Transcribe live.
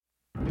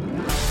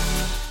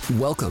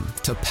Welcome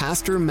to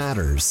Pastor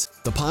Matters,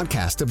 the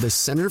podcast of the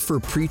Center for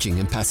Preaching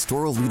and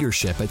Pastoral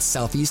Leadership at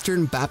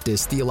Southeastern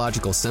Baptist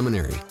Theological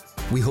Seminary.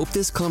 We hope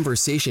this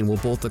conversation will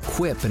both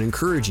equip and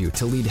encourage you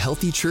to lead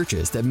healthy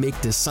churches that make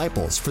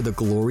disciples for the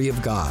glory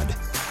of God.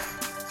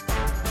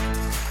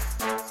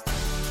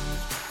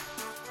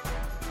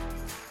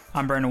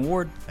 I'm Brandon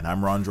Ward. And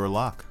I'm Ron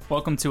Jorlock.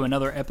 Welcome to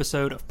another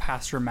episode of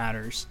Pastor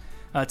Matters.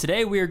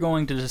 Today we are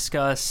going to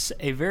discuss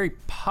a very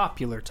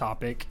popular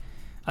topic,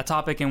 a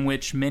topic in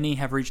which many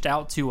have reached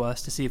out to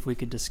us to see if we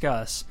could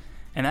discuss,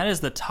 and that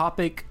is the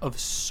topic of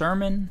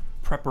sermon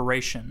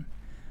preparation.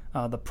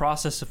 The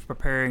process of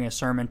preparing a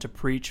sermon to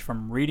preach,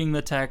 from reading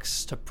the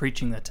text to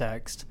preaching the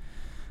text.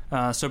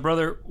 So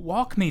brother,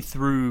 walk me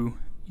through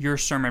your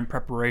sermon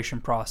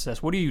preparation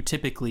process. What do you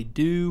typically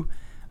do,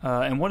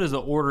 and what is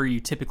the order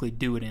you typically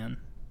do it in?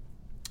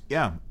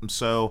 Yeah,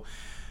 so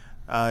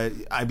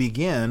I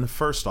begin,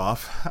 first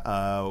off,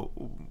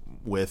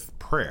 with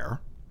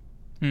prayer.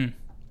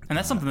 And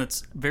that's something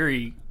that's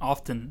very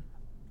often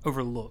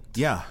overlooked.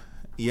 Yeah.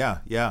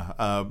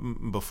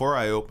 Before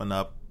I open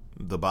up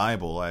the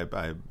Bible,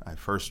 I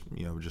first,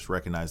 just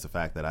recognize the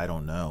fact that I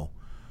don't know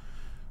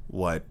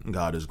what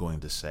God is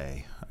going to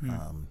say.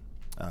 One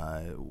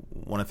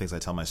of the things I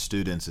tell my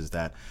students is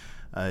that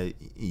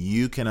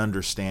you can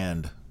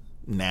understand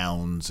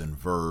nouns and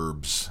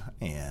verbs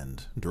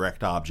and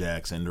direct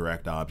objects,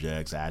 indirect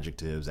objects,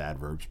 adjectives,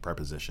 adverbs,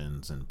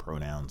 prepositions, and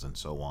pronouns, and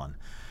so on.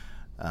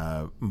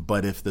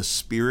 But if the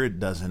Spirit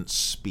doesn't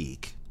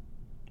speak,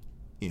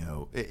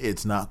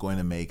 it's not going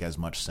to make as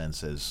much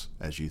sense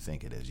as you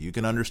think it is. You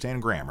can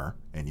understand grammar,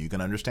 and you can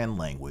understand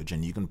language,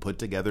 and you can put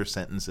together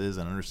sentences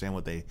and understand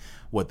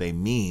what they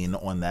mean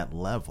on that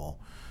level.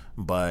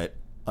 But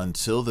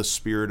until the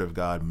Spirit of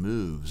God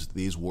moves,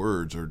 these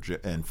words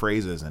and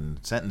phrases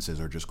and sentences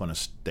are just going to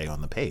stay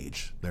on the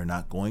page. They're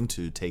not going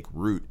to take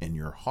root in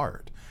your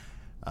heart.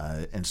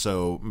 And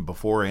so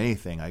before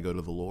anything, I go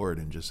to the Lord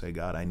and just say,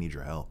 God, I need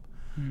your help.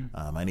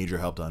 I need your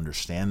help to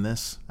understand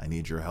this. I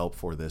need your help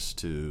for this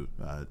to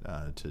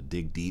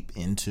dig deep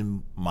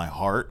into my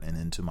heart and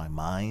into my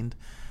mind.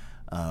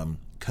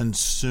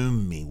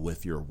 Consume me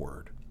with your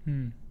word.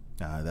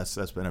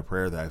 That's been a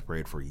prayer that I've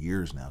prayed for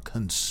years now.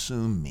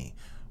 Consume me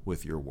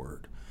with your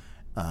word.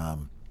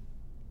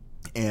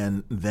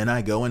 And then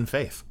I go in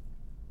faith.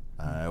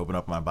 I open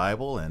up my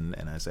Bible and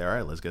I say, all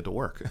right, let's get to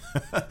work.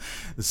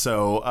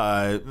 So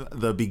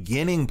the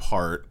beginning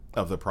part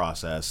of the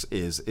process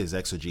is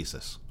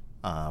exegesis.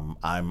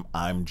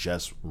 I'm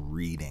just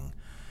reading,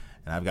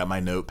 and I've got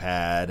my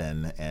notepad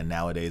and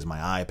nowadays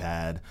my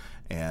iPad,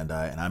 and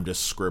I'm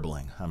just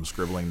scribbling. I'm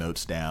scribbling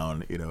notes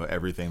down,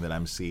 everything that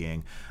I'm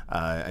seeing.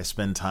 I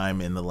spend time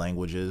in the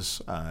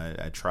languages.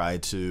 I try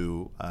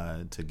to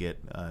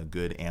get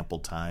good ample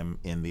time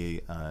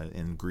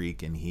in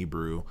Greek and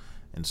Hebrew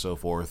and so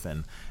forth,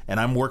 and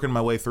I'm working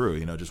my way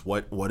through. Just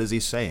what is he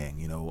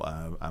saying?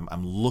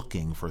 I'm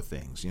looking for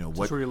things.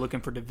 That's where you're looking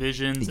for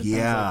divisions and things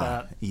like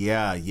that.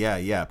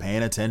 Yeah.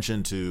 Paying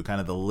attention to kind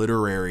of the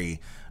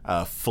literary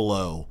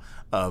flow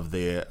of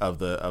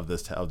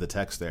the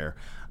text there.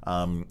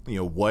 How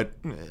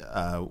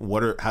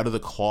do the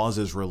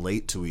clauses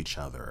relate to each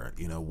other?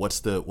 What's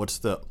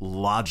the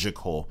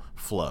logical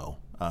flow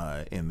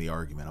in the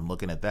argument? I'm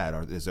looking at that.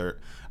 Or is there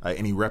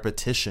any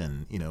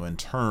repetition, in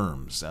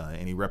terms,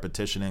 any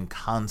repetition in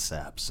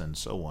concepts, and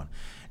so on?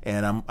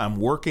 And I'm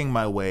working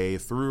my way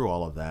through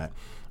all of that,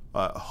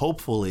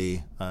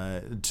 hopefully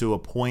to a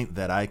point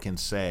that I can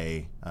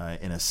say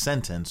in a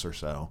sentence or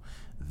so,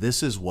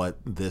 this is what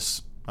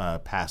this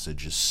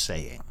passage is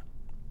saying.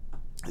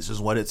 This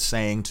is what it's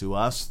saying to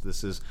us.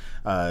 This is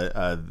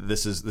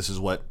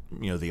what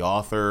the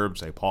author,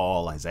 say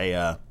Paul,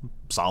 Isaiah,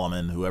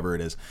 Solomon, whoever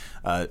it is.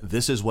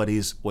 This is what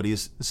he's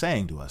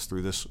saying to us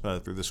through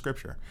the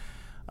scripture.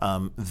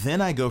 Then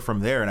I go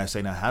from there and I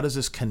say, now how does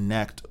this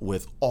connect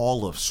with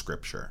all of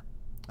Scripture?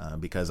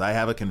 Because I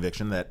have a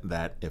conviction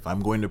that if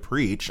I'm going to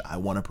preach, I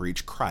want to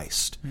preach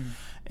Christ.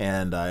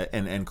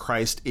 And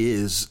Christ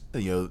is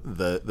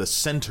the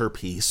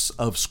centerpiece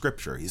of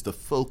Scripture. He's the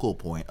focal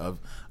point of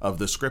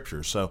the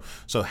Scripture. So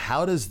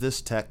how does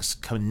this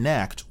text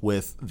connect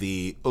with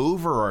the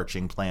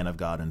overarching plan of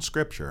God in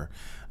Scripture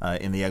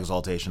in the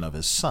exaltation of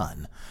His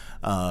Son?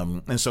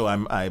 And so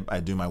I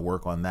do my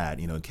work on that.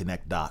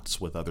 Connect dots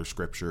with other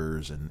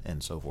scriptures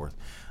and so forth.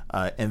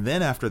 And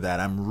then after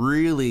that,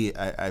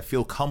 I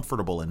feel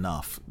comfortable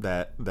enough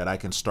that I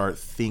can start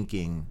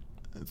thinking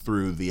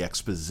through the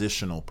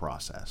expositional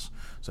process.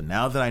 So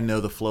now that I know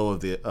the flow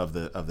of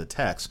the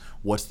text,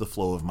 what's the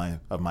flow of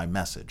my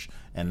message?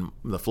 And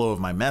the flow of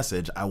my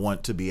message, I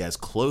want to be as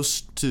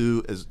close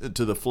to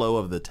the flow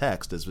of the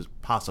text as it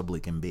possibly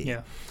can be.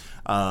 Yeah.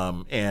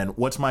 And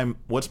what's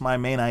my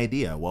main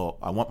idea? Well,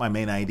 I want my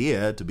main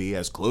idea to be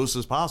as close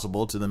as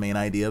possible to the main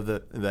idea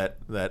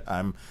that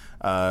I'm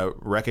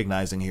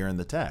recognizing here in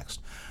the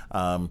text.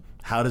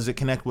 How does it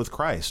connect with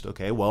Christ?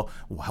 Okay, well,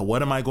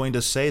 what am I going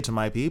to say to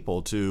my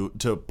people to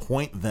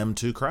point them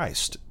to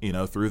Christ,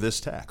 through this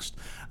text?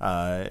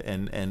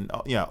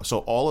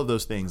 So all of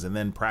those things, and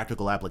then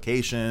practical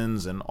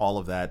applications and all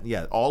of that.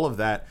 Yeah, all of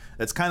that.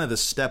 That's kind of the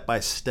step by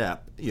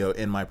step,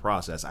 in my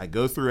process. I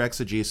go through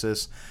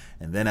exegesis,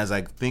 and then as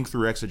I think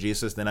through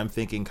exegesis, then I'm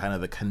thinking kind of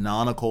the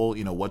canonical,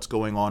 what's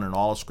going on in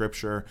all of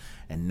Scripture,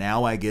 and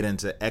now I get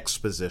into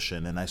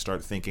exposition, and I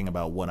start thinking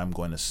about what I'm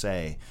going to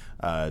say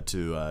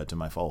to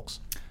my folks.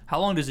 How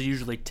long does it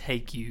usually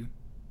take you,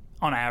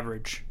 on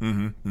average,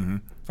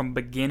 from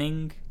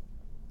beginning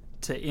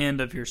to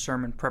end of your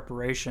sermon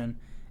preparation?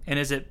 And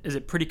is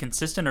it pretty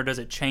consistent, or does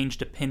it change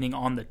depending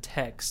on the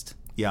text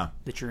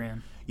that you're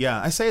in? Yeah,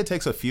 I say it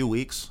takes a few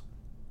weeks.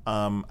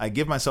 I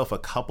give myself a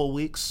couple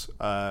weeks.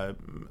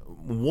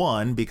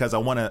 One, because I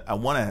want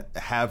to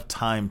have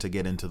time to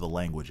get into the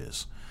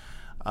languages.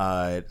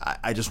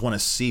 I just want to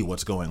see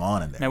what's going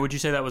on in there. Now, would you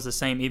say that was the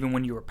same even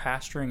when you were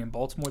pastoring in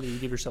Baltimore, that you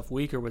give yourself a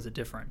week, or was it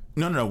different?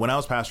 No. When I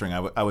was pastoring, I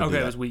would do that. Okay,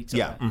 it was weeks.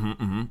 Yeah.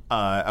 Okay.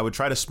 I would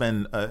try to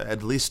spend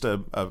at least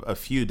a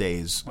few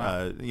days,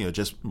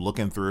 just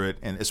looking through it,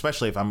 and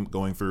especially if I'm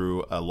going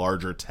through a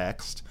larger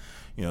text.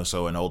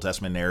 So an Old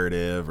Testament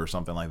narrative or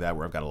something like that,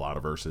 where I've got a lot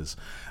of verses,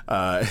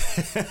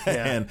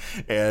 and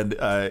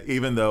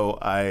even though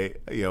I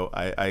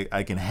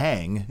can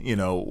hang,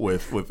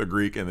 with the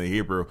Greek and the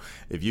Hebrew,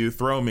 if you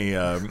throw me,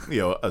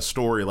 a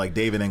story like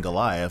David and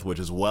Goliath, which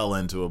is well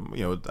into,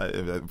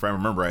 if I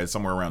remember right,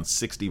 somewhere around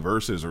 60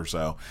 verses or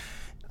so.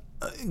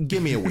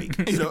 Give me a week,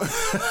 give me some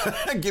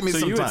time.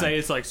 So you would say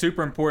it's like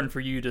super important for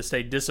you to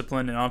stay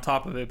disciplined and on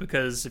top of it,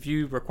 because if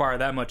you require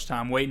that much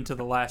time, waiting until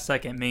the last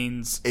second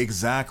means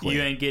exactly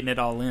you ain't getting it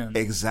all in.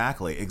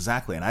 Exactly.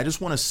 And I just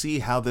want to see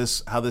how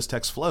this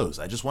text flows.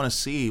 I just want to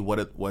see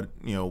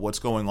what's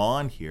going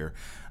on here.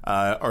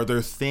 Are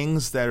there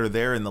things that are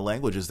there in the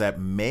languages that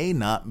may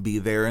not be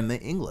there in the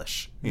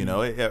English?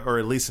 Or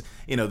at least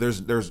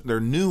there are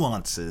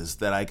nuances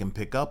that I can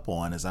pick up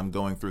on as I'm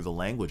going through the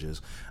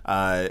languages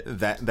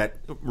that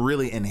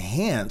really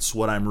enhance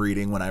what I'm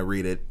reading when I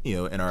read it,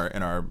 in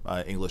our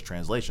English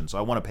translation. So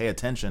I want to pay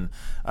attention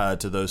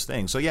to those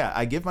things. So yeah,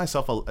 I give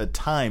myself a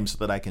time so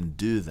that I can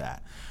do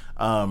that.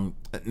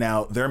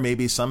 Now there may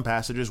be some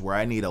passages where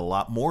I need a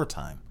lot more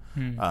time.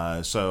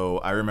 So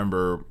I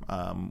remember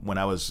when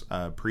I was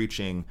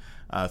preaching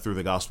through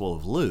the Gospel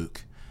of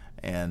Luke,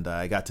 and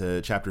I got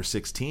to chapter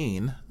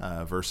 16,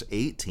 verse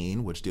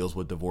 18, which deals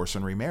with divorce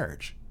and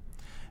remarriage.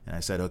 And I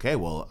said, okay,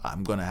 well,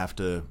 I'm going to have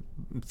to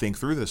think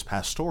through this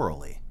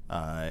pastorally,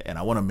 and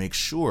I want to make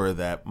sure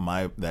that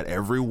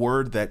every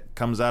word that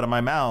comes out of my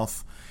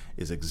mouth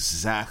is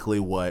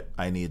exactly what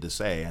I need to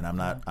say, and I'm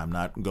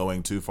not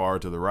going too far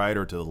to the right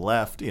or to the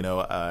left,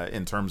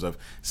 in terms of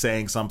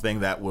saying something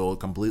that will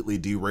completely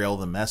derail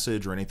the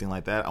message or anything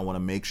like that. I want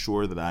to make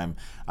sure that I'm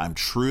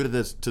true to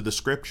the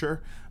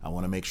Scripture. I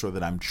want to make sure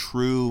that I'm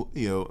true,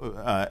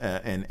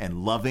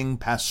 and loving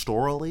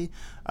pastorally,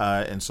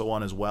 and so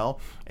on as well.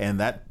 And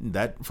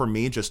that for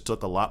me just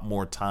took a lot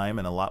more time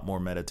and a lot more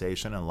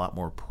meditation and a lot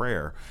more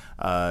prayer.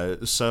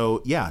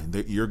 So yeah,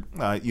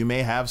 you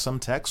may have some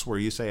texts where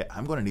you say,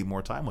 I'm going to need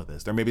more time with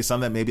this. There may be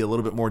some that may be a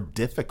little bit more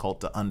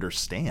difficult to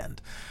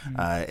understand,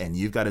 and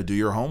you've got to do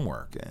your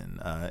homework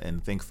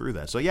and think through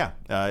that. So yeah,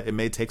 it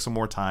may take some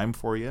more time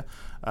for you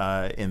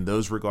in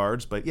those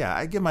regards. But yeah,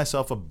 I give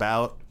myself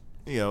about,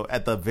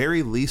 at the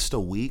very least a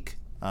week.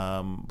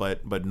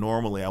 But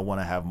normally I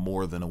want to have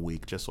more than a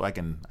week, just so I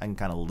can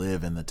kind of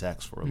live in the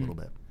text for a little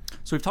bit.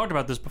 So we've talked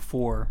about this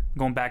before,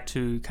 going back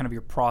to kind of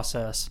your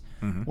process.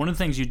 One of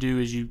the things you do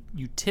is you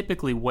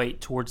typically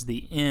wait towards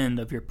the end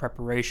of your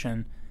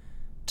preparation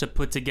to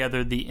put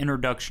together the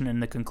introduction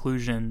and the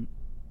conclusion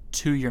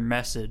to your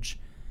message.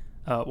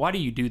 Why do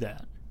you do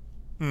that?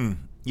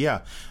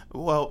 Yeah.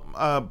 Well,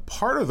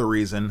 part of the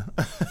reason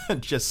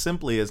just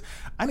simply is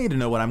I need to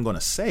know what I'm going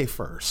to say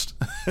first.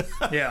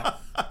 Yeah.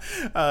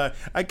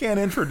 I can't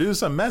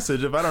introduce a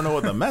message if I don't know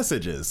what the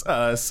message is.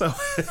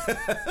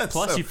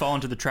 Plus, you fall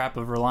into the trap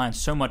of relying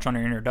so much on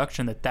your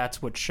introduction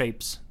that's what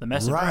shapes the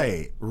message.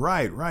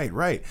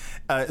 Right.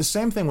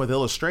 Same thing with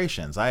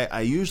illustrations.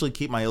 I usually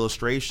keep my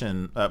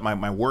illustration,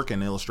 my work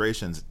in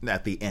illustrations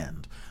at the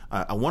end.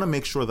 I want to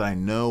make sure that I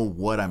know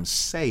what I'm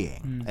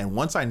saying. And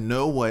once I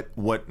know what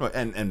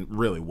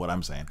really what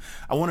I'm saying,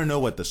 I want to know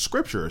what the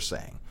Scripture is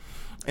saying.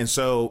 And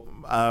so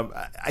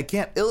I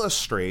can't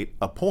illustrate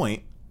a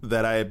point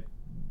that I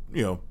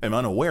am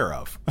unaware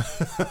of.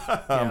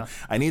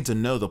 I need to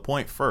know the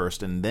point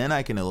first, and then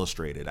I can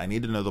illustrate it. I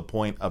need to know the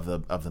point of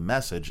the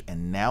message,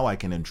 and now I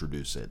can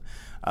introduce it.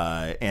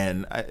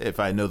 And if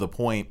I know the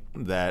point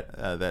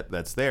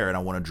that's there, and I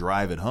want to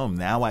drive it home,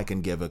 now I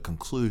can give a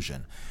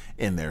conclusion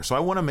in there. So I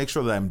want to make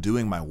sure that I'm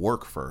doing my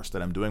work first,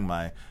 that I'm doing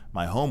my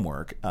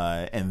homework,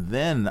 and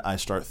then I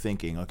start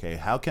thinking, okay,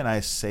 how can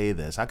I say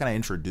this? How can I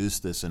introduce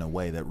this in a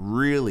way that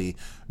really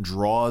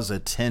draws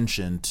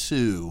attention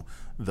to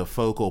the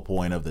focal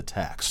point of the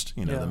text,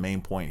 Yeah. the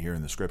main point here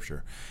in the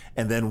scripture.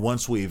 And then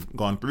once we've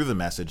gone through the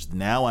message,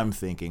 now I'm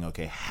thinking,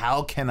 okay,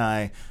 how can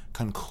I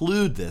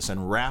conclude this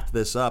and wrap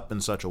this up in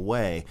such a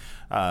way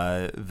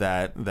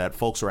that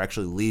folks are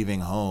actually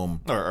leaving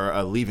home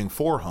or leaving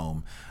for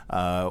home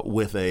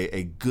with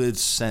a good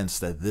sense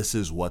that this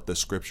is what the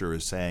scripture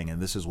is saying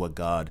and this is what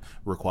God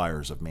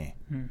requires of me.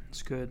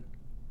 That's good.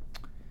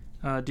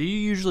 Do you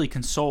usually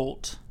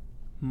consult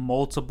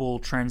multiple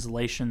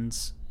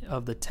translations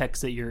of the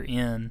text that you're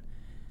in?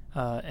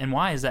 And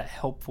why is that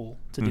helpful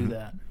to do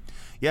that?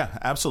 Yeah,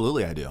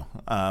 absolutely I do.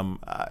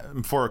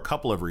 For a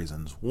couple of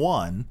reasons.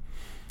 One,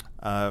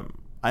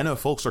 I know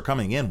folks are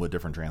coming in with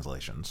different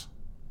translations,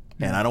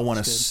 and I don't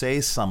want to say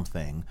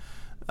something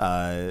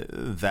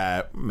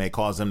that may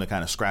cause them to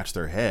kind of scratch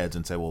their heads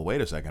and say, well,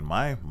 wait a second,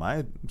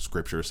 my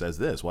scripture says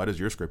this. Why does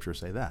your scripture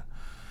say that?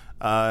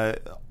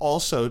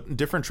 Also,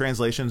 different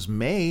translations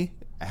may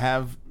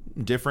have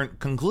different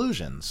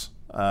conclusions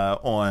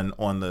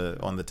on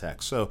the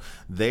text. So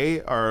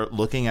they are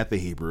looking at the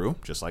Hebrew,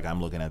 just like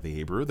I'm looking at the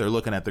Hebrew. They're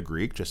looking at the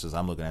Greek, just as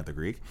I'm looking at the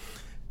Greek.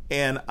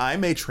 And I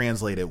may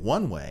translate it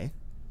one way,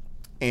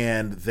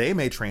 and they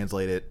may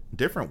translate it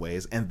different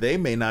ways, and they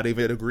may not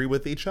even agree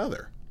with each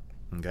other.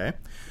 Okay?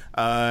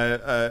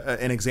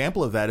 An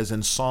example of that is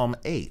in Psalm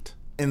 8.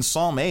 In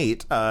Psalm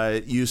 8,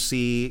 you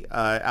see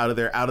out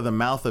of the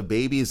mouth of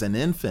babies and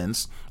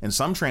infants, in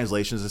some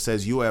translations it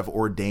says, you have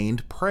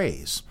ordained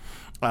praise.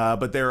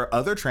 But there are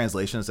other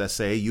translations that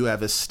say you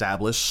have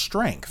established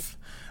strength.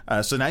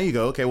 So now you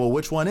go, okay, well,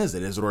 which one is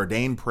it? Is it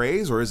ordained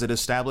praise or is it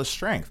established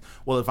strength?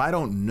 Well, if I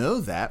don't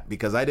know that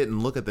because I didn't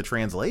look at the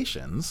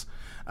translations,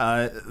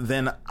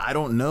 then I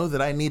don't know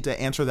that I need to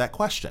answer that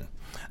question.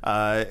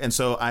 And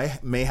so I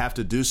may have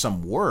to do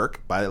some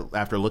work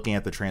after looking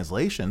at the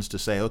translations to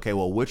say, okay,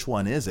 well, which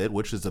one is it?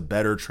 Which is a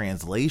better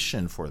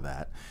translation for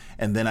that?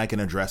 And then I can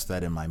address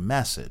that in my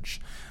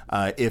message.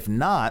 If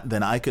not,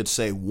 then I could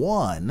say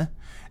one,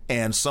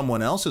 and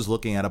someone else is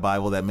looking at a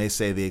Bible that may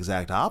say the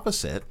exact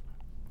opposite,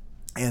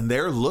 and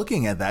they're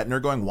looking at that and they're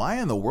going, why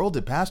in the world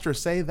did Pastor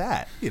say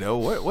that?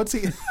 What's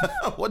he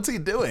what's he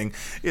doing?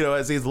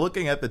 As he's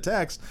looking at the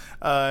text,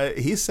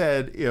 he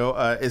said,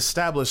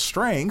 establish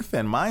strength,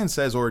 and mine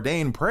says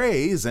ordain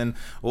praise. And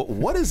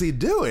what is he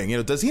doing?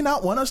 Does he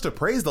not want us to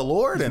praise the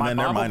Lord? Is and my then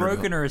Bible their mind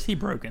broken or is he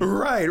broken?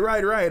 Right.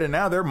 And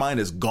now their mind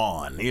is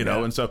gone,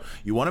 Yeah. And so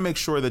you want to make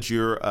sure that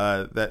you're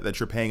that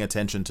you're paying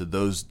attention to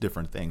those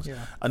different things.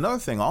 Yeah. Another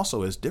thing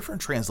also is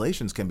different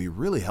translations can be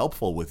really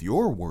helpful with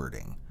your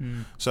wording.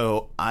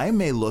 So I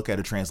may look at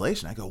a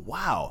translation, I go,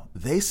 wow,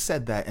 they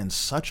said that in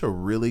such a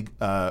really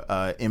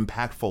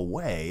impactful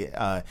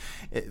way.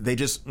 They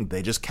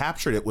just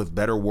captured it with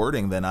better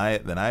wording than I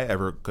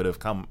ever could have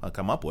come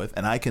up with,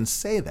 and I can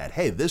say that,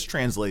 hey, this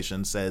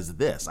translation says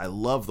this. I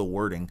love the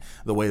wording,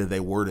 the way that they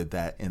worded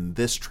that in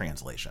this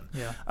translation.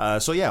 Yeah.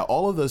 So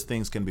all of those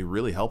things can be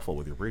really helpful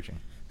with your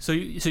preaching. So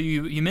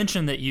you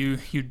mentioned that you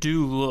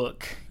do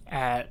look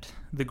at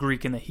the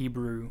Greek and the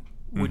Hebrew.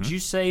 Would you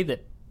say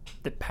that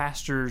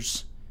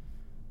pastors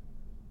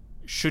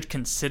should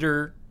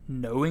consider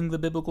knowing the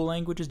biblical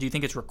languages? Do you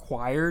think it's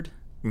required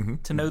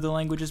to know the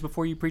languages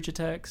before you preach a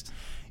text?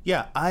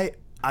 Yeah, I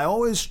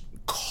always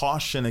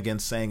caution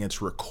against saying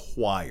it's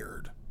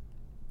required,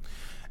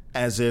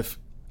 as if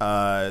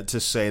to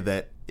say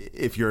that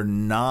if you're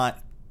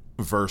not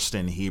versed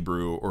in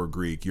Hebrew or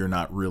Greek, you're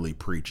not really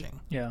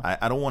preaching. Yeah.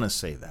 I don't want to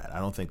say that. I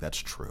don't think that's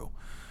true.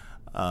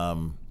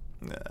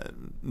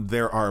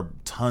 There are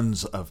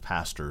tons of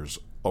pastors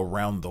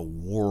around the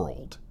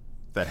world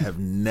that have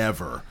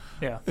never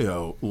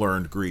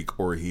learned Greek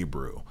or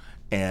Hebrew.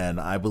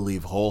 And I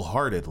believe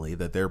wholeheartedly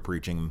that they're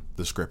preaching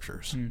the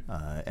scriptures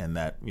and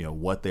that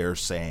what they're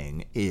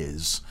saying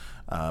is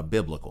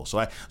biblical. So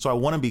I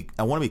want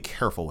to be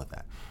careful with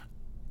that.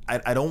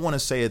 I don't want to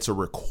say it's a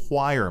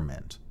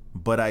requirement,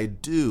 but I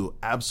do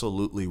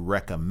absolutely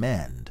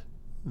recommend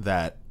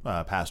that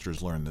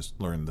pastors learn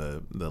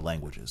the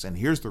languages. And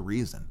here's the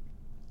reason.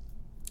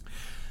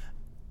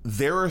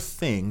 There are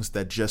things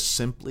that just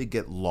simply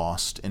get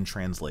lost in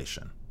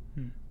translation.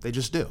 They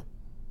just do.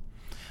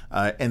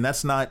 And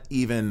that's not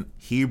even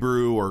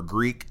Hebrew or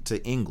Greek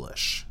to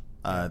English.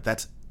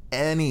 That's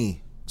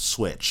any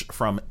switch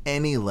from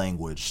any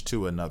language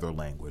to another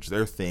language.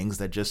 There are things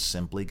that just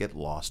simply get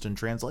lost in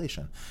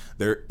translation.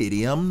 There are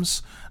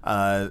idioms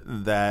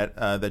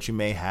that you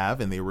may have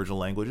in the original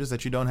languages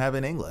that you don't have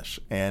in English,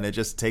 and it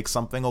just takes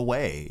something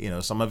away.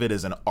 Some of it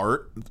is an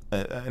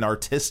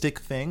artistic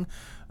thing.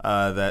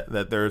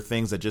 That there are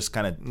things that just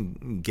kind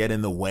of get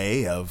in the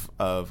way of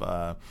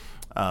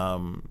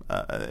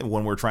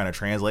when we're trying to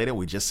translate it.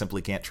 We just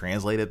simply can't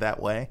translate it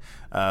that way.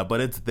 But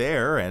it's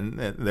there, and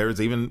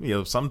there's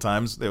even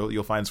sometimes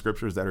you'll find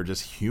scriptures that are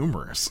just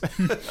humorous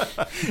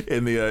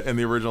in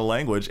the original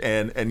language,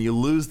 and you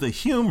lose the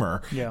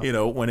humor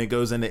when it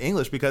goes into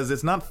English because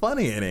it's not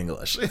funny in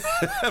English,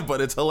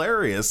 but it's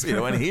hilarious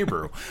in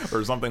Hebrew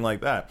or something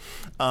like that.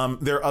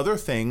 There are other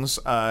things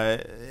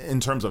in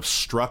terms of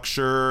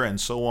structure and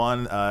so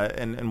on,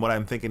 and what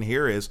I'm thinking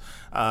here is,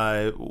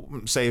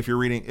 say if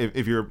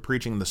you're preaching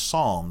preaching the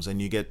Psalms and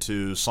you get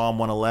to Psalm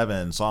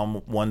 111,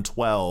 Psalm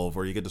 112,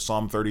 or you get to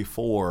Psalm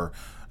 34,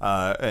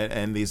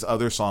 and these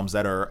other Psalms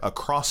that are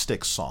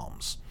acrostic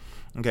Psalms.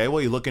 Okay,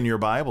 well, you look in your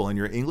Bible, in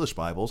your English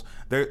Bibles,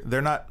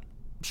 they're not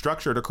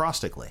structured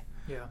acrostically.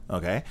 Yeah.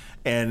 Okay.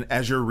 And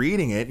as you're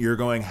reading it, you're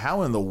going,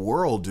 how in the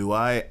world do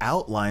I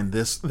outline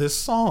this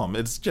psalm?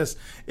 It's just,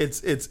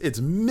 it's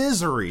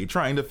misery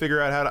trying to figure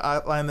out how to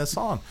outline this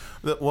psalm.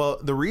 Well,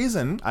 the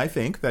reason I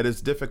think that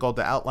it's difficult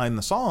to outline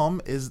the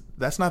psalm is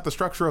that's not the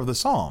structure of the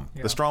psalm.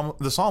 Yeah.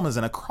 The psalm is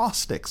an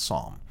acrostic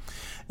psalm.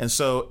 And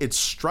so it's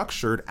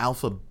structured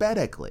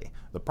alphabetically.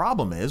 The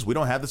problem is we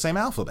don't have the same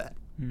alphabet.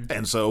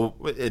 And so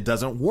it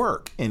doesn't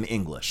work in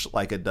English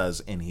like it does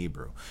in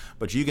Hebrew.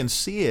 But you can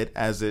see it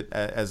as it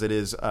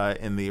is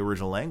in the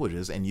original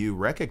languages, and you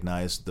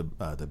recognize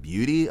the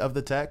beauty of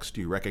the text.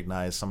 You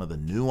recognize some of the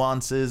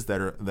nuances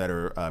that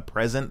are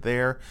present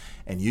there,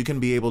 and you can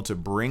be able to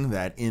bring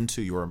that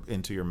into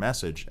your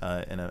message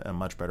in a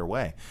much better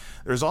way.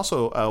 There's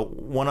also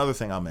one other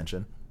thing I'll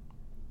mention.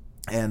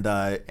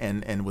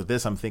 And with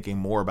this, I'm thinking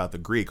more about the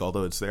Greek,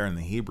 although it's there in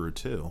the Hebrew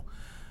too.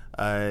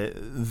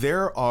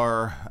 There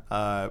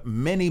are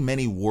many,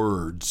 many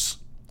words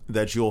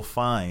that you'll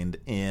find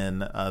in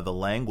the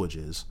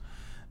languages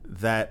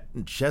that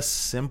just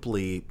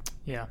simply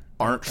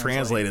aren't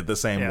translated the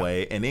same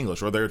way in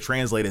English, or they're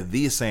translated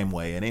the same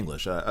way in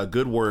English. A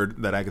good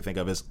word that I could think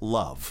of is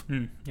love.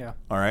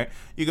 All right.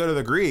 You go to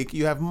the Greek,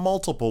 you have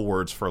multiple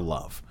words for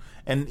love.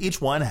 And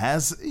each one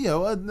has,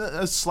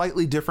 a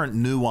slightly different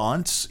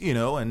nuance,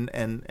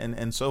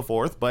 and so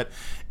forth. But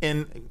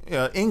in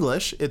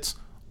English, it's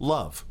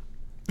love.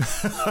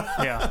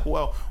 Yeah.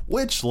 Well,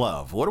 which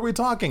love? What are we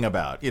talking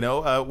about?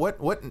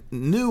 What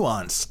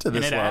nuance to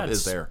this love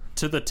is there?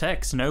 To the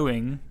text,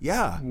 knowing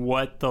Yeah.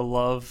 what the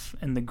love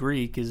in the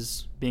Greek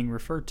is being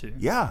referred to.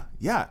 Yeah,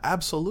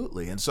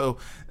 absolutely. And so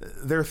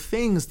there are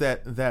things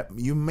that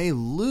you may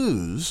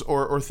lose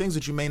or things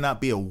that you may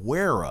not be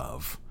aware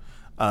of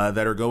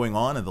that are going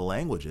on in the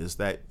languages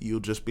that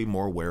you'll just be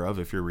more aware of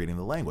if you're reading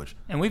the language.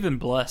 And we've been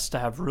blessed to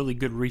have really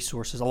good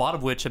resources, a lot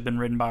of which have been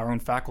written by our own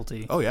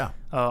faculty. Oh, yeah.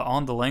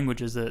 On the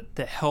languages that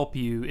help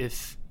you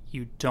if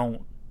you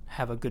don't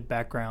have a good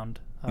background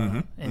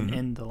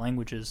in the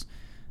languages.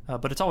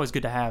 But it's always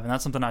good to have, and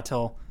that's something I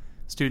tell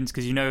students,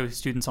 because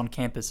students on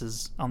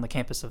the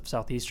campus of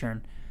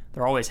Southeastern,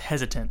 they're always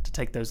hesitant to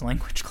take those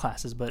language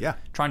classes, but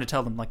trying to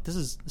tell them, like, this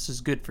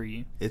is good for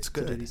you. It's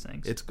good to do these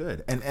things. It's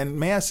good. And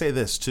may I say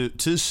this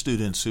to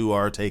students who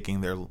are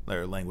taking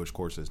their language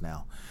courses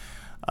now.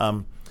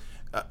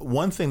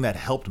 One thing that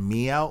helped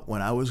me out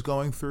when I was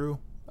going through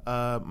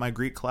my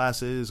Greek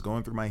classes,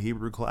 going through my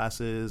Hebrew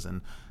classes,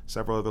 and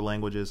several other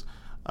languages,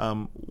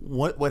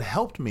 what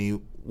helped me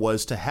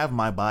was to have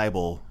my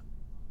Bible,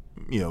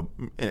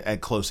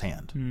 at close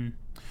hand.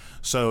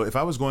 So if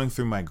I was going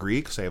through my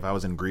Greek, say if I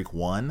was in Greek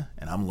 1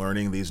 and I'm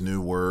learning these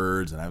new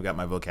words and I've got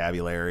my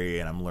vocabulary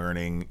and I'm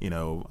learning,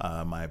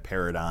 my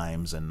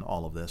paradigms and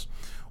all of this,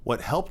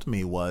 what helped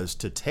me was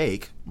to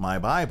take my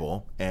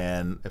Bible,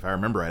 and if I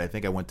remember right, I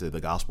think I went to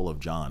the Gospel of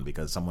John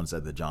because someone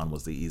said that John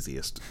was the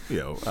easiest,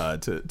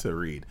 to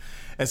read.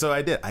 And so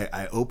I did.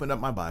 I opened up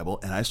my Bible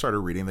and I started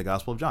reading the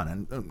Gospel of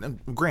John.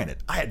 And granted,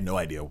 I had no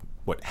idea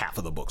what half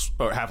of the books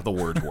or half of the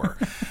words were.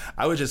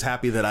 I was just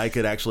happy that I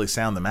could actually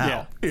sound them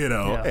out,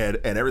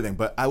 and everything.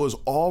 But I was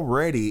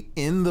already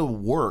in the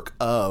work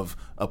of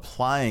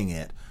applying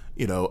it,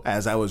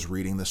 as I was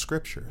reading the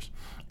scriptures.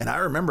 And I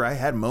remember I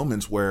had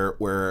moments where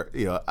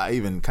I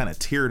even kind of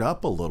teared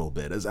up a little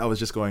bit as I was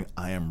just going,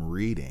 I am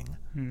reading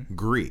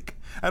Greek.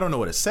 I don't know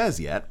what it says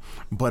yet,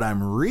 but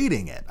I'm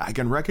reading it. I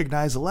can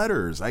recognize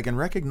letters. I can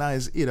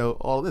recognize,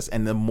 all of this.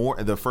 And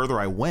the further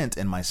I went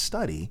in my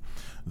study,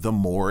 the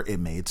more it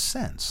made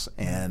sense.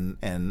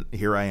 And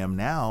here I am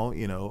now,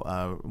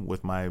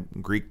 with my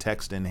Greek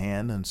text in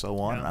hand and so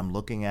on. And I'm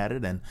looking at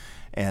it,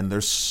 and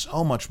there's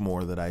so much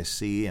more that I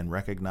see and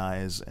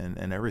recognize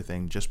and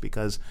everything just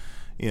because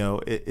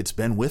it's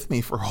been with me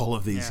for all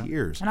of these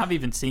years. And I've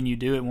even seen you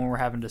do it when we're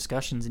having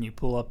discussions and you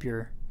pull up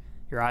your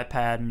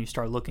iPad and you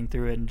start looking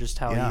through it and just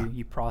how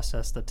you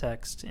process the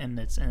text in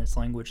its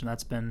language. And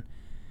that's been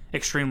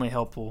extremely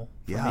helpful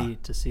for me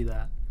to see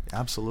that.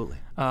 Absolutely.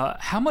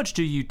 How much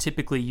do you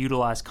typically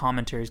utilize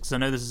commentaries? Because I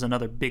know this is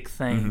another big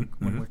thing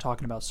when we're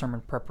talking about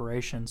sermon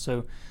preparation.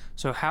 So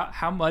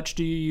how much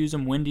do you use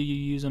them? When do you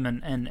use them?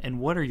 And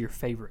what are your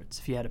favorites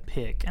if you had to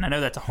pick? And I know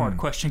that's a hard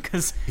question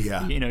because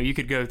you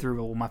could go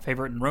through, well, my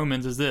favorite in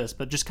Romans is this,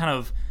 but just kind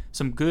of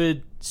some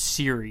good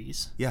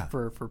series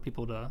for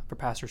people for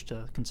pastors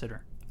to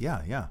consider.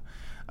 Yeah.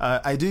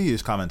 I do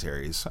use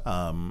commentaries.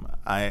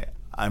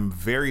 I'm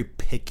very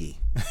picky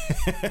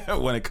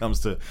when it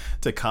comes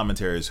to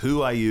commentaries,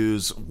 who I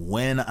use,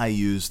 when I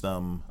use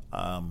them.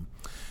 I'll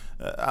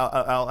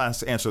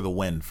answer the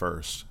when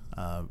first.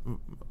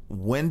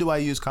 When do I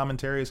use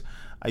commentaries?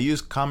 I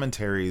use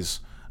commentaries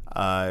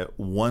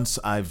once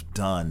I've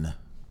done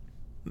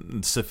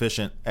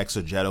sufficient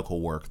exegetical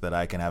work that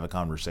I can have a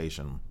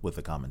conversation with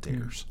the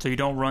commentators. So you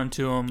don't run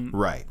to them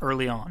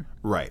early on.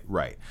 Right.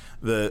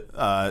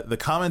 The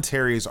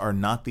commentaries are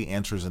not the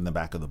answers in the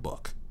back of the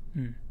book.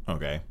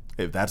 Okay,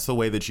 if that's the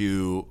way that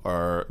you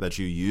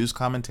use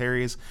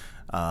commentaries,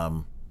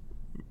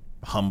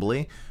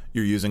 humbly,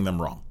 you're using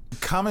them wrong.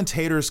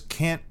 Commentators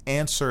can't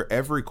answer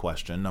every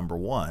question, number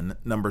one.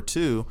 Number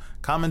two,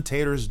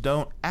 commentators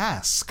don't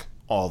ask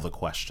all the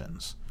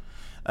questions.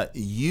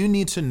 You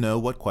need to know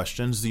what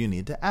questions you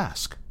need to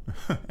ask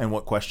and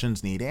what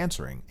questions need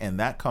answering. And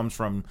that comes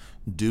from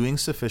doing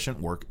sufficient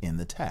work in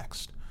the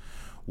text.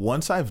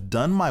 Once I've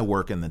done my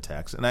work in the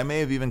text, and I may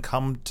have even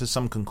come to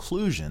some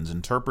conclusions,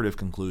 interpretive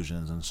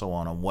conclusions and so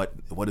on what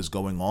is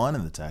going on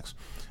in the text,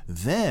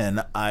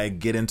 then I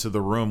get into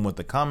the room with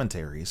the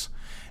commentaries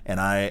and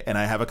I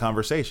have a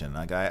conversation.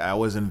 Like I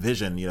always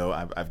envision,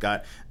 I've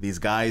got these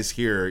guys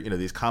here,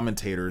 these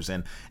commentators,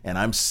 and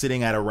I'm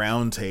sitting at a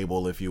round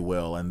table, if you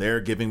will, and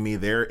they're giving me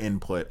their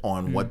input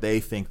on what they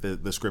think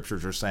the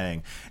scriptures are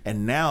saying.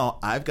 And now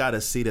I've got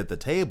a seat at the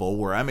table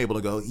where I'm able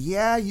to go,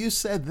 yeah, you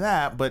said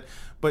that, but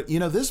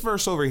this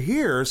verse over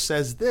here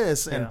says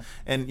this,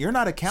 and you're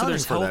not accounting for that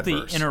verse. So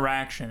there's healthy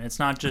interaction. It's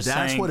not just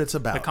that's saying what it's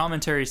about. The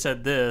commentary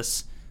said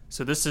this,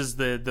 so this is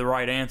the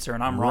right answer,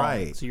 and I'm wrong.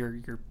 Right. So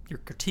you're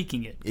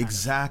critiquing it.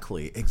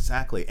 Exactly.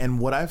 And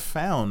what I've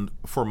found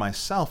for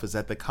myself is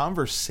that the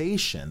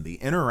conversation, the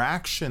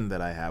interaction that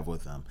I have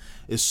with them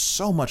is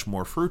so much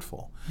more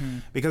fruitful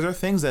because there are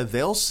things that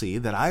they'll see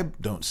that I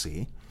don't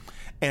see.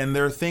 And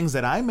there are things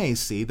that I may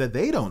see that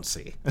they don't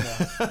see.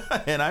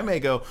 Yeah. And I may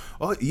go,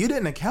 oh, you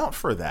didn't account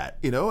for that,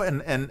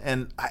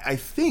 and I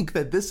think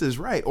that this is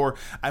right. Or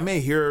I may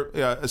hear,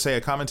 say,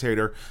 a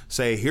commentator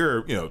say,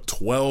 here,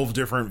 12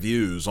 different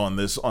views on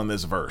this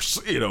verse,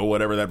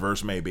 whatever that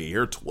verse may be.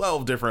 Here are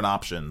 12 different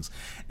options.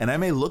 And I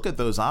may look at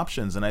those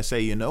options and I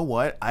say, you know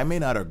what? I may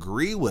not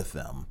agree with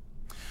them,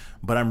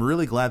 but I'm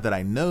really glad that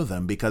I know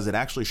them because it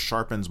actually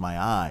sharpens my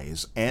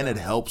eyes and it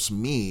helps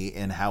me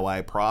in how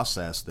I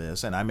process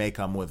this. And I may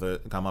come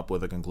up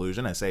with a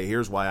conclusion. I say,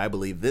 here's why I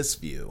believe this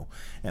view,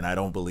 and I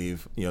don't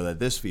believe that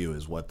this view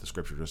is what the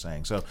scriptures are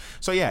saying.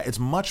 So yeah, it's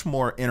much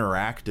more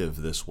interactive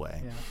this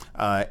way.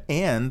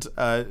 Yeah.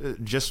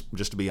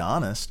 Just to be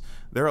honest,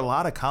 there are a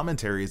lot of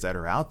commentaries that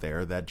are out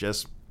there that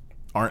just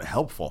aren't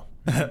helpful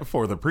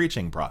for the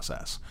preaching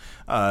process.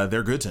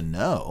 They're good to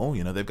know,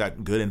 they've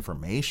got good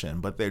information,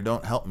 but they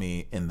don't help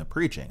me in the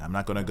preaching. I'm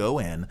not going to go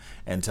in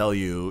and tell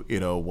you,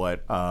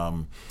 what,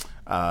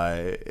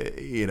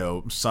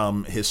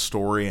 some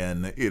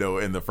historian,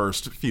 in the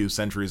first few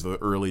centuries of the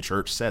early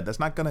church said. That's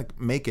not going to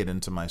make it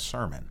into my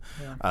sermon.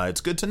 Yeah.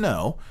 It's good to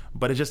know,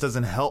 but it just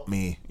doesn't help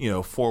me,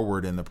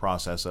 forward in the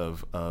process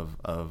of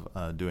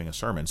doing a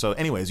sermon. So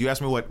anyways, you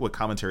asked me what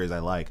commentaries I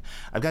like.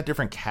 I've got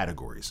different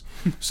categories.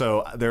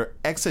 So there are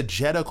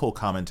exegetical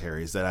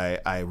commentaries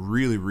that I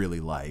really, really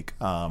like.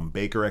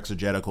 Baker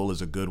Exegetical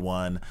is a good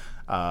one.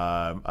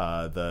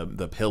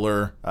 The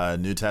Pillar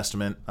New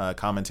Testament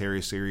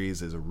commentary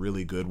series is a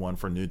really good one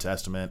for New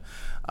Testament.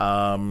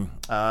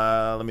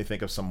 Let me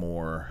think of some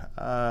more.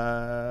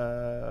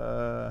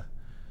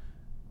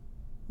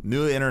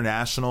 New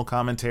International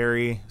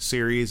Commentary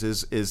series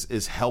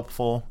is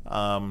helpful.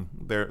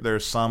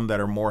 There's some that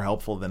are more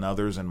helpful than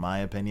others, in my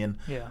opinion.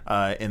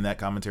 Yeah. In that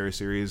commentary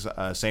series,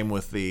 same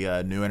with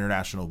the New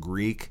International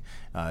Greek.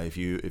 If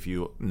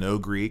you know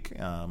Greek,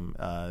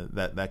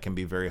 that can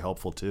be very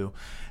helpful too.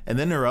 And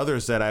then there are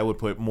others that I would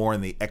put more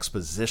in the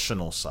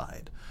expositional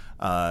side.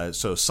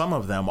 So some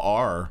of them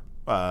are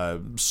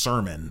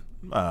sermon.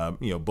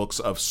 Books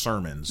of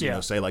sermons,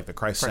 say like the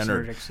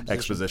Christ-centered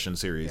exposition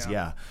series,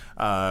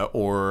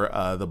 or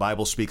the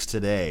Bible Speaks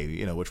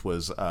Today, which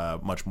was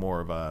much more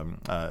of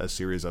a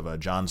series of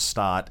John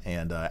Stott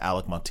and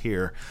Alec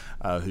Motyer,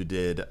 who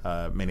did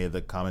many of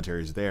the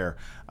commentaries there.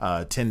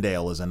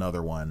 Tyndale is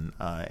another one,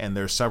 and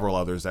there's several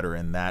others that are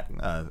in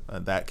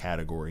that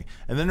category.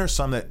 And then there's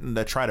some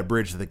that try to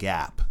bridge the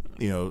gap,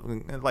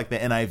 like the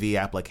NIV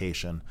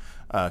application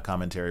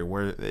commentary,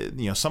 where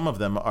some of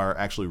them are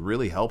actually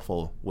really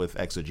helpful with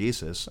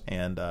exegesis,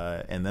 and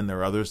then there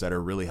are others that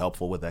are really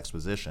helpful with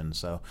exposition.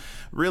 So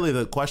really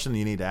the question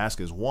you need to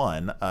ask is,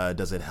 one,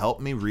 does it help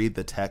me read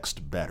the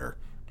text better?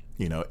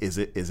 Is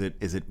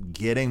it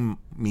getting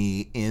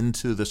me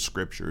into the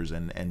scriptures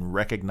and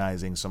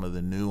recognizing some of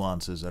the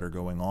nuances that are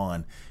going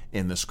on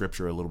in the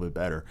scripture a little bit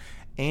better?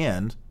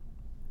 And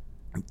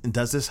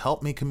does this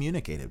help me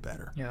communicate it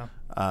better? Yeah.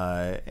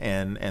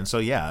 And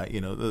so,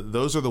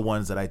 those are the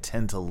ones that I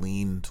tend to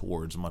lean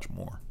towards much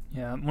more.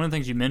 Yeah. One of the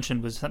things you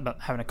mentioned was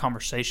about having a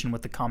conversation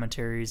with the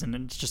commentaries, and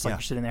it's just like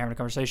you're sitting there having a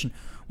conversation.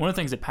 One of the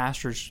things that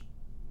pastors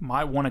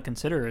might want to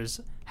consider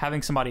is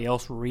having somebody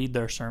else read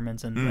their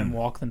sermons and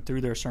walk them through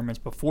their sermons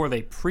before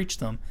they preach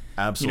them.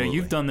 Absolutely.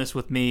 You've done this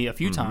with me a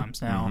few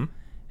times now,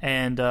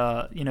 and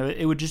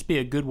it would just be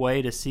a good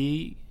way to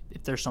see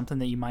if there's something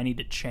that you might need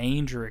to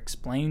change or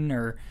explain,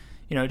 or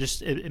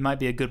it might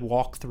be a good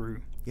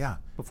walkthrough Yeah.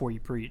 before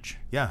you preach.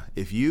 Yeah.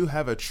 If you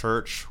have a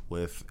church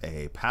with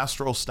a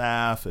pastoral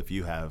staff, if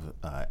you have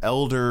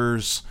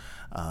elders,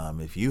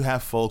 if you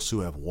have folks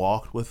who have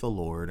walked with the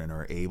Lord and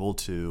are able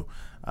to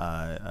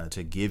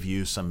give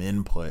you some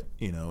input,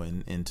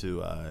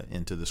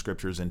 into the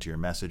scriptures, into your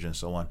message, and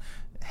so on,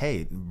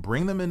 hey,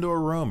 bring them into a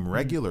room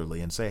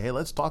regularly and say, hey,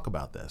 let's talk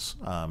about this.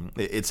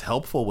 It's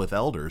helpful with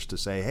elders to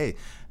say, hey,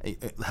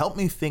 help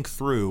me think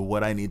through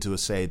what I need to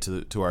say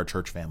to our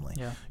church family.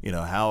 Yeah.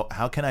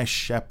 How can I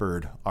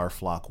shepherd our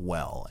flock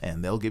well?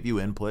 And they'll give you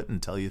input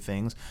and tell you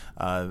things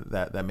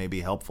that may be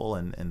helpful,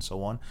 and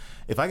so on.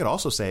 If I could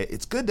also say,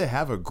 it's good to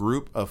have a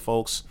group of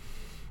folks,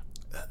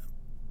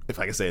 if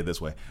I can say it this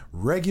way,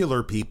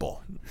 regular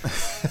people.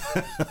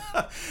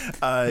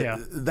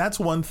 That's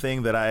one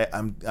thing that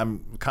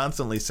I'm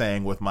constantly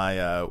saying with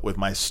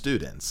my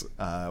students,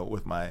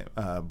 with my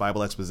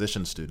Bible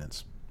exposition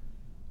students.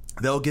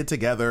 They'll get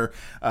together,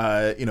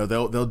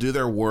 they'll do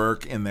their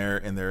work in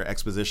their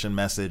exposition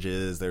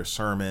messages, their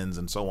sermons,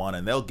 and so on,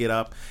 and they'll get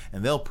up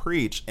and they'll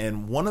preach.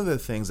 And one of the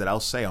things that I'll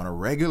say on a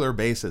regular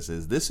basis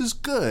is, this is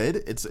good.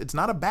 It's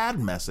not a bad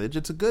message.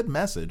 It's a good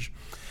message.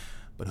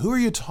 But who are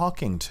you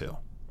talking to?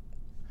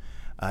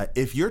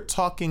 If you're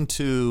talking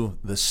to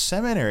the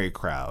seminary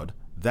crowd,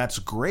 that's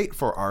great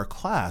for our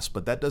class,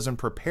 but that doesn't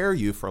prepare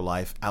you for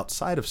life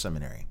outside of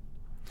seminary.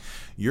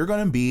 You're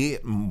going to be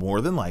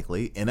more than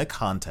likely in a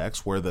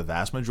context where the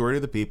vast majority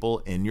of the people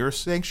in your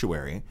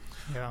sanctuary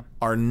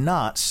are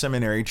not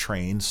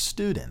seminary-trained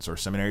students or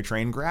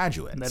seminary-trained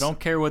graduates. They don't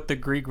care what the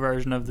Greek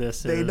version of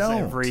this is.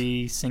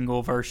 Every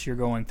single verse you're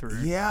going through.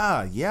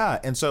 Yeah.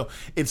 And so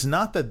it's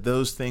not that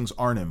those things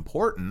aren't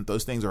important.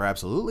 Those things are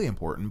absolutely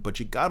important, but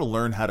you got to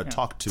learn how to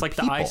talk to people. It's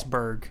like the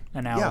iceberg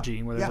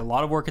analogy, where there's a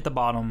lot of work at the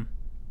bottom.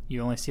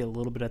 You only see a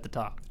little bit at the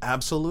top.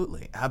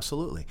 Absolutely.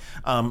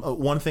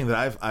 One thing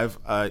that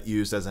I've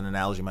used as an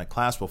analogy in my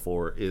class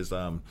before is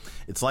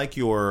it's like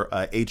your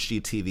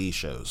HGTV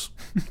shows.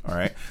 All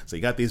right, so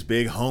you got these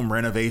big home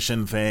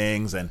renovation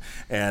things, and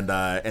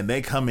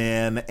they come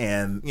in,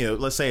 and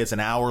let's say it's an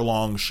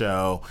hour-long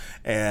show,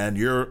 and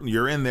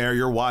you're in there,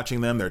 you're watching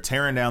them, they're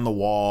tearing down the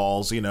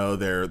walls,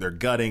 they're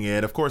gutting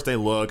it. Of course, they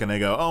look and they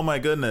go, oh my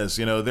goodness,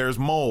 there's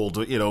mold,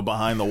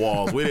 behind the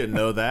walls. We didn't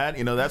know that.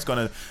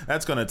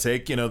 That's gonna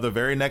take the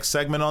very next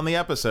segment on the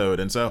episode.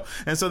 And so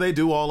they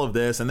do all of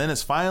this, and then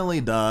it's finally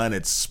done.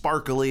 It's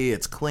sparkly,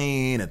 it's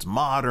clean, it's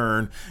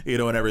modern,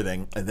 and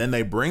everything. And then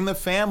they bring the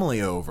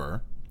family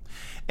over.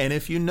 And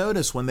if you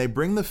notice, when they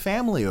bring the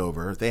family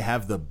over, they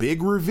have the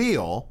big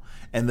reveal,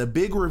 and the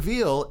big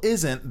reveal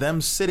isn't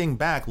them sitting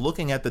back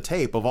looking at the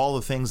tape of all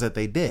the things that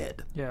they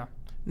did. Yeah.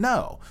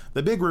 No,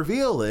 the big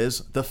reveal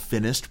is the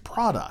finished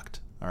product.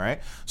 All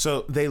right.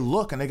 So they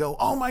look and they go,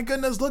 oh my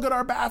goodness, look at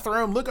our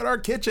bathroom, look at our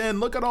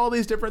kitchen, look at all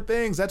these different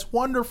things. That's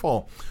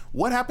wonderful.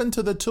 What happened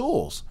to the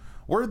tools?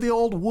 Where'd the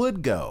old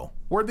wood go?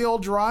 Where'd the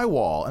old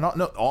drywall?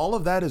 And all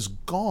of that is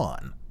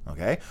gone.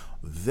 Okay.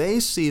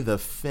 They see the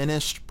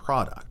finished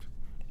product.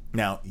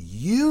 Now,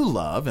 you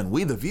love, and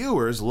we the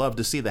viewers love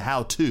to see the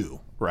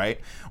how-to, right?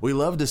 We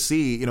love to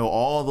see,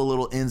 all the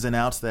little ins and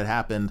outs that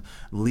happened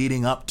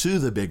leading up to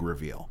the big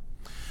reveal.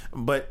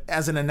 But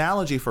as an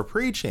analogy for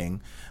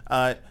preaching,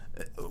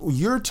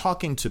 you're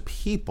talking to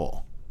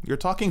people. You're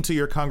talking to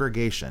your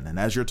congregation. And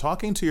as you're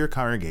talking to your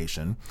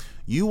congregation,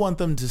 you want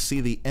them to see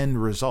the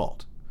end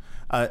result.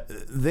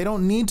 They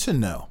don't need to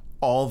know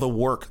all the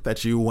work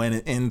that you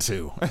went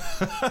into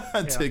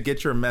to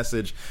get your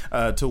message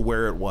to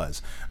where it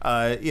was.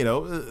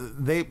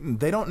 They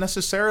don't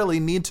necessarily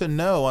need to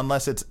know,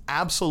 unless it's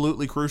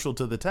absolutely crucial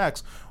to the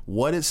text,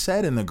 what it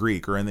said in the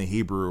Greek or in the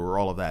Hebrew or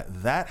all of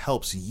that. That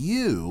helps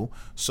you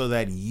so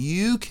that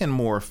you can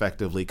more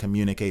effectively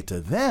communicate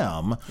to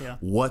them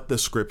what the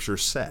scripture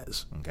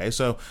says. Okay,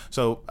 so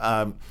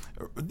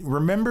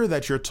remember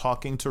that you're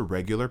talking to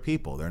regular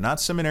people. They're not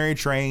seminary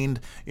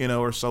trained,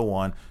 or so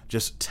on.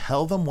 Just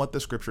tell them what the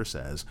scripture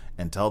says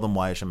and tell them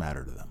why it should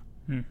matter to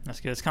them. That's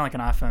good. It's kind of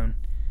like an iPhone.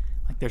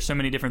 Like, there's so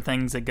many different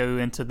things that go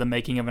into the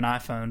making of an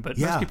iPhone, but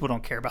most people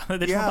don't care about it.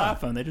 They just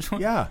want the iPhone. They just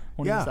want to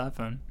use the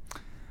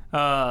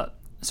iPhone.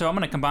 So I'm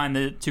going to combine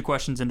the two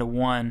questions into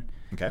one.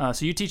 Okay.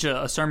 So you teach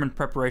a sermon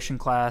preparation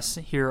class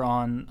here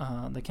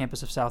on the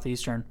campus of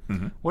Southeastern.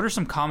 Mm-hmm. What are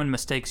some common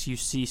mistakes you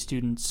see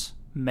students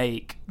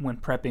make when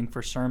prepping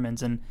for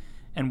sermons, and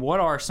what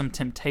are some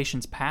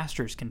temptations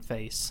pastors can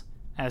face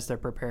as they're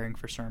preparing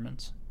for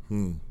sermons?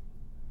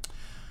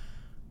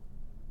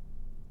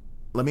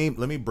 Let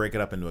me break it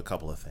up into a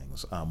couple of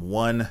things.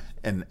 One,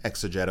 an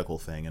exegetical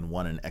thing, and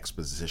one, an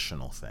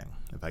expositional thing,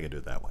 if I could do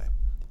it that way.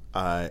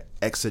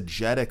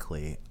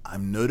 Exegetically,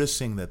 I'm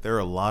noticing that there are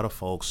a lot of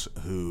folks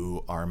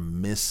who are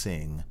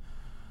missing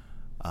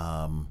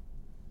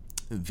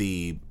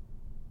the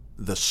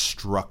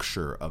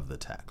structure of the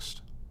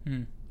text.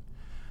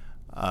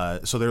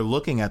 So they're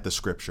looking at the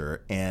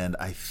scripture, and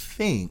I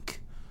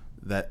think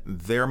that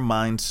their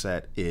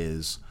mindset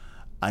is,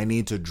 I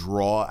need to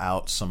draw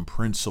out some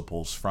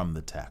principles from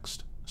the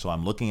text. So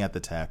I'm looking at the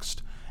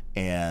text,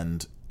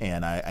 and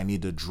and I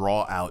need to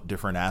draw out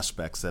different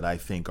aspects that I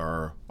think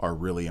are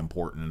really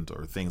important,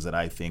 or things that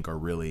I think are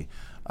really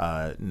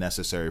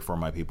necessary for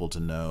my people to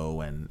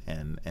know,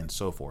 and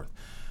so forth.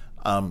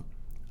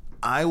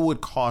 I would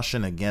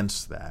caution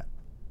against that,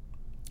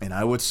 and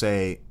I would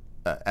say,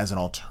 as an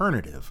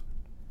alternative,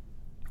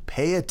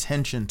 pay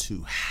attention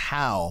to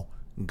how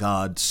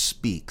God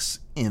speaks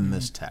in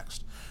this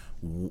text.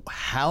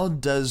 How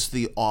does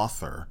the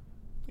author,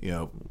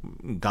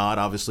 God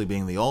obviously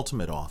being the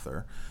ultimate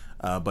author,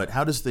 but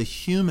how does the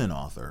human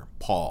author,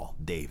 Paul,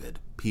 David,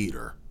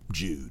 Peter,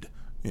 Jude,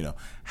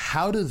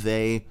 how do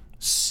they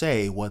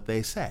say what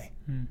they say?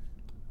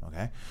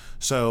 Okay,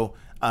 so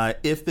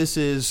if this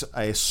is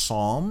a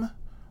psalm,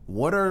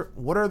 what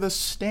are the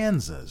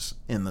stanzas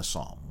in the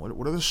psalm?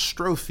 What are the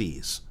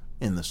strophes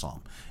in the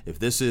psalm? If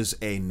this is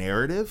a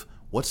narrative,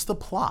 what's the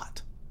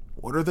plot?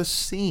 What are the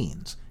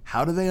scenes?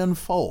 How do they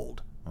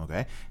unfold?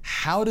 Okay,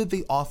 how did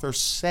the author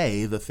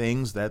say the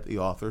things that the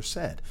author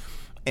said?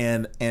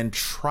 And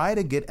try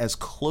to get as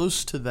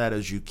close to that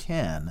as you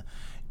can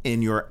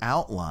in your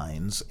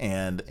outlines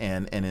and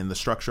in the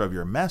structure of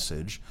your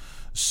message,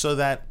 so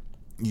that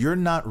you're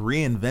not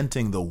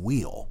reinventing the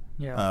wheel.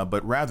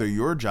 But rather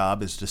your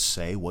job is to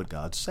say what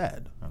God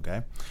said.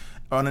 Okay.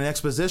 On an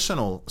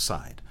expositional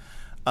side,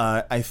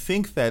 I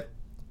think that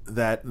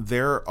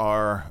there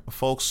are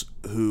folks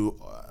who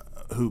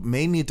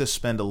may need to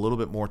spend a little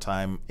bit more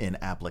time in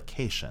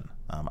application.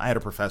 I had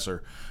a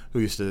professor who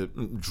used to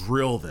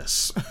drill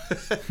this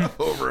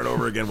over and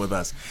over again with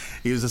us.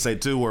 He used to say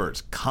 2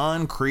 words: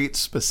 concrete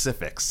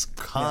specifics.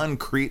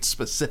 Concrete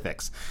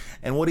specifics.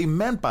 And what he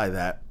meant by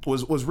that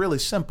was really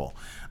simple.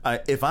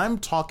 If I'm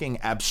talking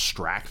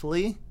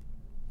abstractly,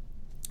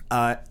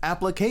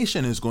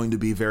 application is going to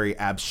be very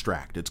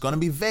abstract. It's going to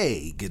be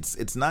vague.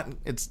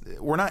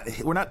 We're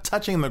not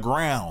touching the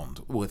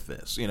ground with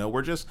this.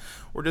 We're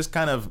just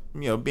kind of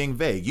being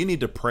vague. You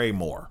need to pray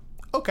more.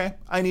 Okay,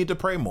 I need to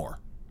pray more.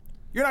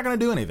 You're not going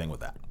to do anything with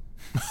that.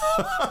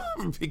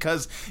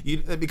 because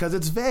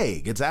it's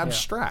vague, it's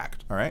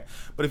abstract. All right.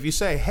 But if you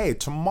say, hey,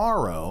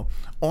 tomorrow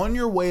on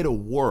your way to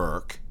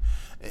work,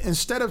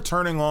 instead of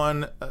turning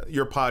on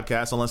your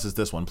podcast, unless it's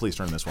this one, please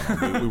turn this one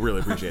on. We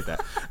really appreciate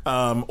that.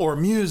 Or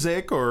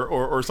music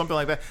or something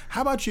like that.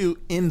 How about you,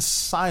 in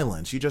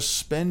silence, you just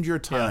spend your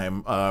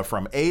time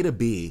from A to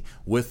B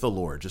with the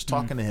Lord, just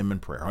talking to him in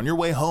prayer. On your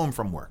way home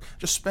from work,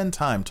 just spend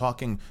time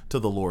talking to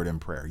the Lord in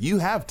prayer. You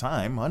have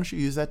time. Why don't you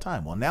use that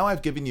time? Well, now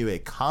I've given you a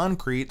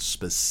concrete,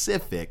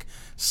 specific,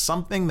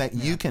 something that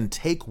you can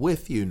take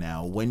with you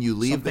now when you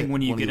leave. Something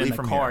when you get in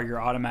the car,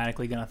 you're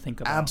automatically going to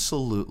think about.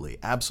 Absolutely.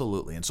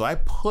 And so I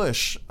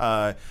push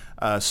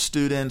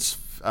students,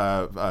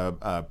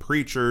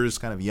 preachers,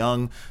 kind of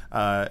young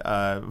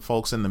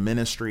folks in the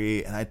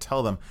ministry, and I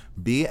tell them,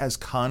 be as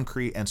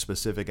concrete and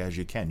specific as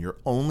you can. You're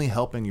only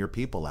helping your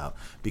people out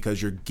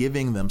because you're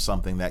giving them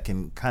something that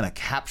can kind of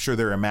capture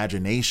their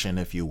imagination,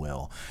 if you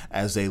will,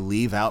 as they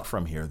leave out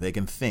from here. They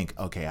can think,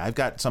 okay, I've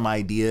got some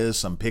ideas,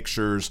 some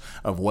pictures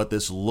of what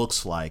this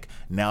looks like.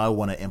 Now I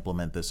want to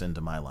implement this into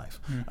my life.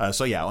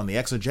 So on the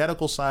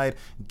exegetical side,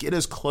 get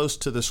as close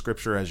to the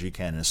scripture as you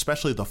can, and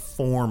especially the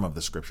form of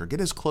the scripture.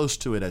 Get as close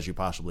to it as you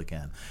possibly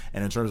can.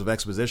 And in terms of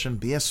exposition,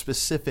 be as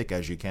specific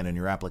as you can in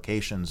your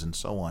applications and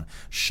so on.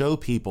 Show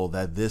people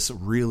that this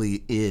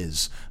really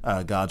is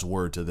God's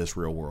word to this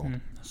real world.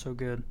 So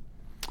good.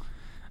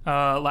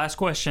 Last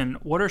question.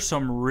 What are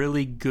some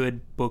really good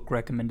book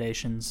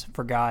recommendations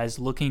for guys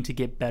looking to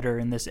get better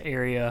in this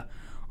area,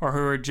 or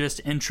who are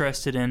just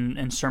interested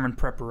in sermon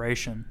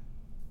preparation?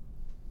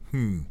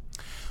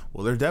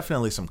 Well, there are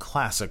definitely some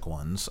classic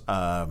ones.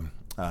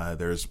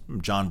 There's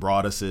John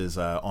Broadus's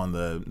on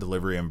the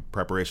delivery and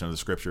preparation of the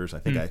scriptures. I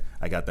think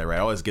I got that right.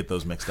 I always get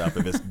those mixed up.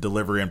 If it's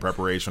delivery and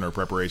preparation or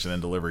preparation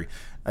and delivery.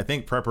 I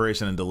think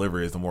preparation and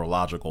delivery is the more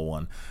logical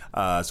one.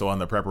 So on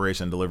the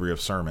preparation and delivery of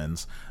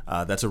sermons,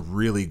 that's a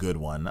really good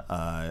one,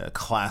 a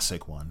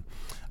classic one.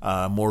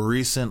 More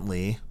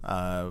recently,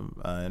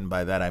 and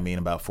by that I mean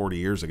about 40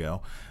 years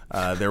ago,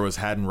 there was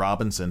Haddon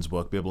Robinson's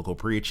book, Biblical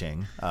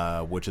Preaching,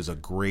 which is a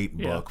great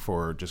book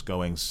for just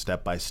going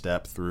step by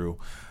step through.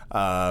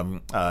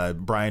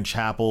 Brian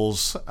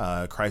Chappell's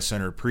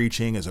Christ-Centered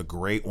Preaching is a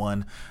great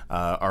one.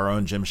 Our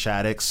own Jim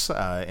Shaddix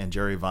and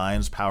Jerry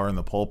Vine's Power in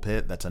the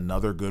Pulpit, that's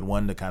another good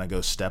one to kind of go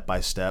step by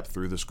step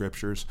through the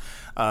scriptures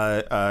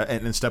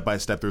and step by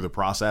step through the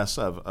process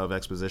of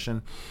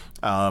exposition.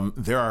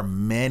 There are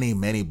many,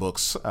 many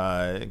books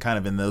kind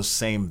of in those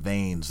same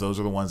veins. Those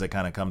are the ones that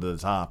kind of come to the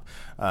top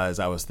as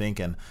I was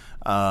thinking.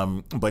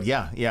 But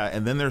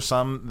and then there's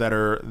some that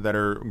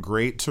are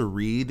great to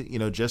read,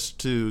 just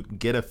to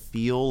get a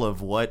feel of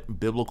what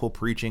biblical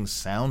preaching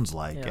sounds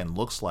like and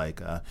looks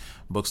like.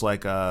 Books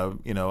like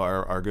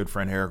our good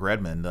friend Eric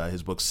Redmond,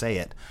 his book Say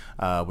It,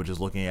 which is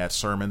looking at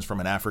sermons from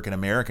an African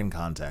American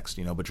context.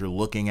 But you're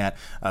looking at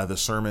the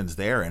sermons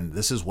there, and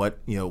this is what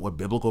what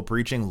biblical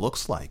preaching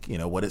looks like.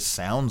 What it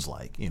sounds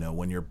like.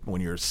 When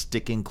you're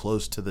sticking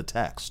close to the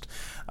text.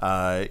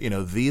 There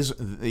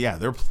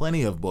are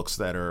plenty of books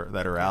that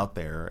are out out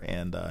there,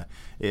 and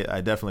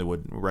I definitely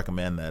would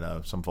recommend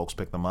that some folks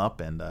pick them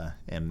up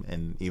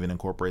and even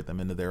incorporate them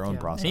into their own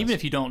process. And even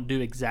if you don't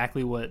do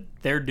exactly what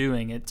they're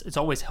doing, it's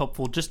always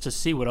helpful just to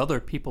see what other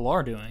people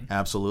are doing.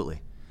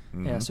 Absolutely.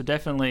 Mm-hmm. Yeah, so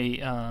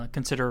definitely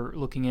consider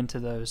looking into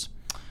those.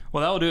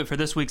 Well, that will do it for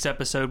this week's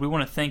episode. We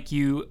want to thank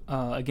you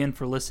again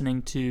for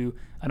listening to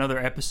another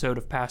episode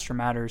of Pastor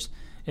Matters.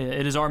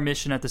 It is our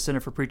mission at the Center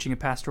for Preaching and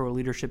Pastoral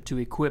Leadership to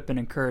equip and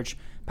encourage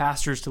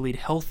pastors to lead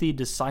healthy,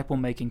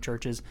 disciple-making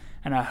churches,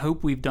 and I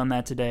hope we've done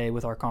that today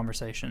with our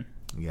conversation.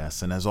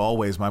 Yes, and as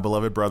always, my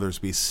beloved brothers,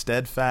 be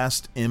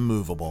steadfast,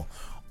 immovable,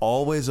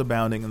 always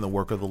abounding in the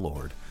work of the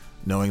Lord,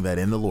 knowing that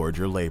in the Lord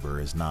your labor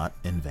is not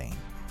in vain.